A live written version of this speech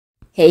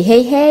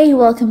Hey,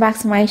 welcome back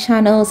to my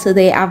channel.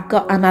 Today I've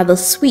got another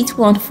sweet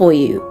one for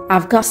you.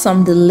 I've got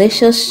some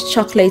delicious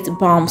chocolate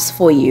bombs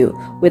for you.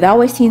 Without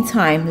wasting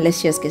time,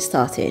 let's just get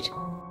started.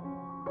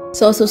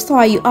 So to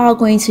start, you are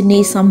going to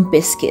need some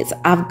biscuits.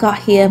 I've got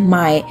here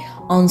my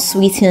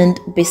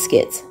unsweetened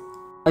biscuits.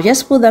 I'll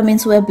just put them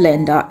into a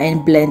blender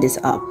and blend it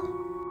up.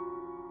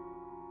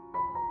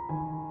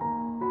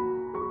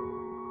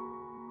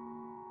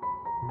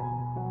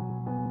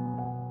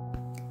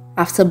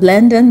 After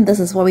blending, this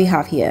is what we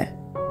have here.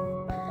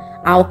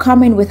 I'll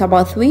come in with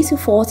about 3 to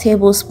 4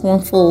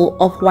 tablespoonfuls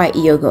of white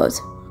yogurt.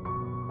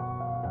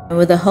 And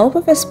with the help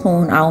of a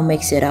spoon, I'll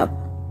mix it up.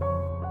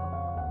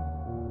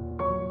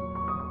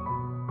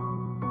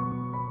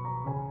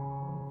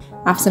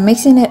 After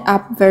mixing it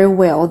up very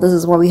well, this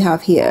is what we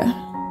have here.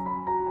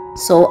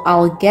 So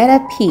I'll get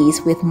a piece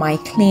with my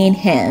clean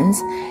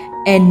hands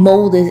and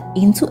mold it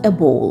into a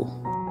bowl.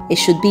 It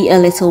should be a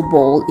little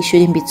bowl, it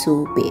shouldn't be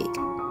too big.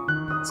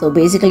 So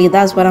basically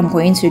that's what I'm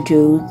going to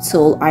do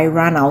till I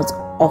run out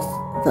of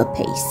the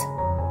paste.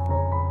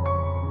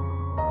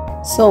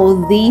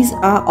 So these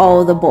are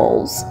all the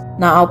balls.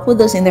 Now I'll put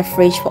those in the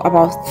fridge for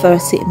about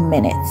 30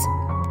 minutes.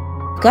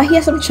 Got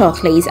here some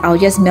chocolates. I'll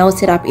just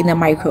melt it up in the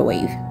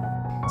microwave.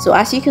 So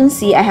as you can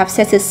see, I have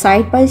set it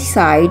side by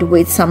side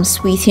with some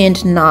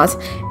sweetened nuts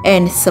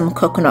and some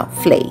coconut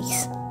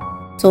flakes.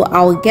 So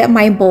I'll get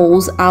my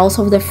balls out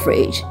of the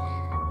fridge.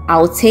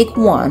 I'll take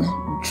one,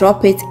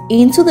 drop it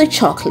into the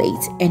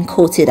chocolate and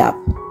coat it up.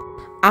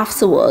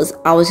 Afterwards,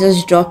 I'll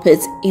just drop it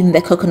in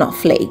the coconut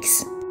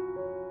flakes.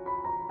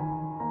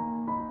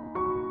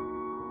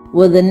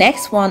 With the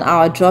next one,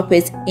 I'll drop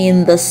it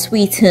in the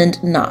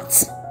sweetened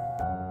nuts.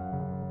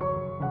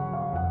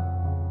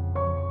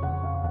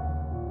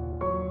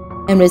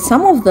 And with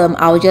some of them,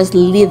 I'll just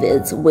leave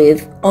it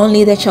with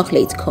only the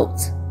chocolate coat.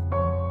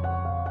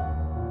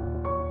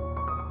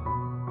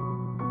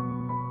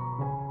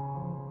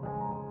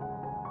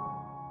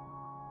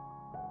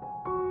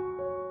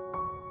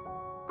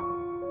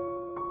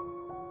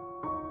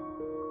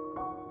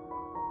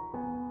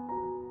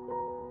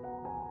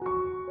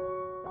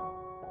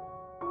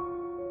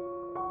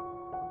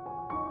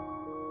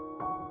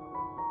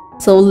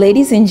 So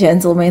ladies and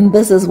gentlemen,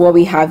 this is what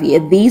we have here.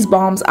 These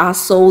bombs are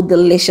so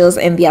delicious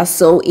and they are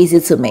so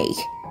easy to make.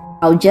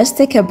 I'll just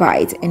take a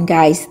bite, and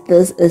guys,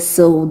 this is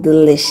so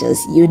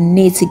delicious. You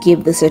need to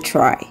give this a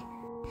try.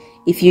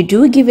 If you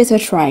do give it a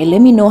try,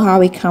 let me know how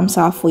it comes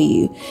out for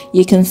you.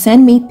 You can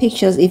send me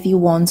pictures if you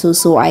want to,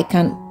 so I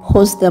can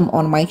post them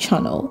on my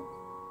channel.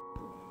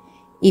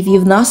 If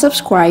you've not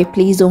subscribed,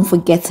 please don't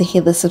forget to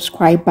hit the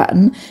subscribe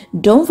button.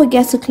 Don't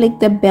forget to click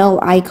the bell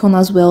icon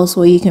as well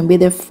so you can be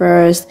the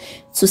first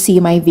to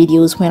see my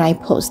videos when I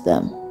post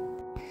them.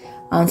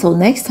 Until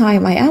next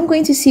time, I am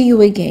going to see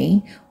you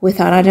again with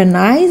another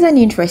nice and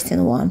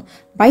interesting one.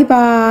 Bye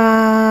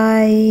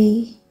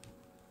bye.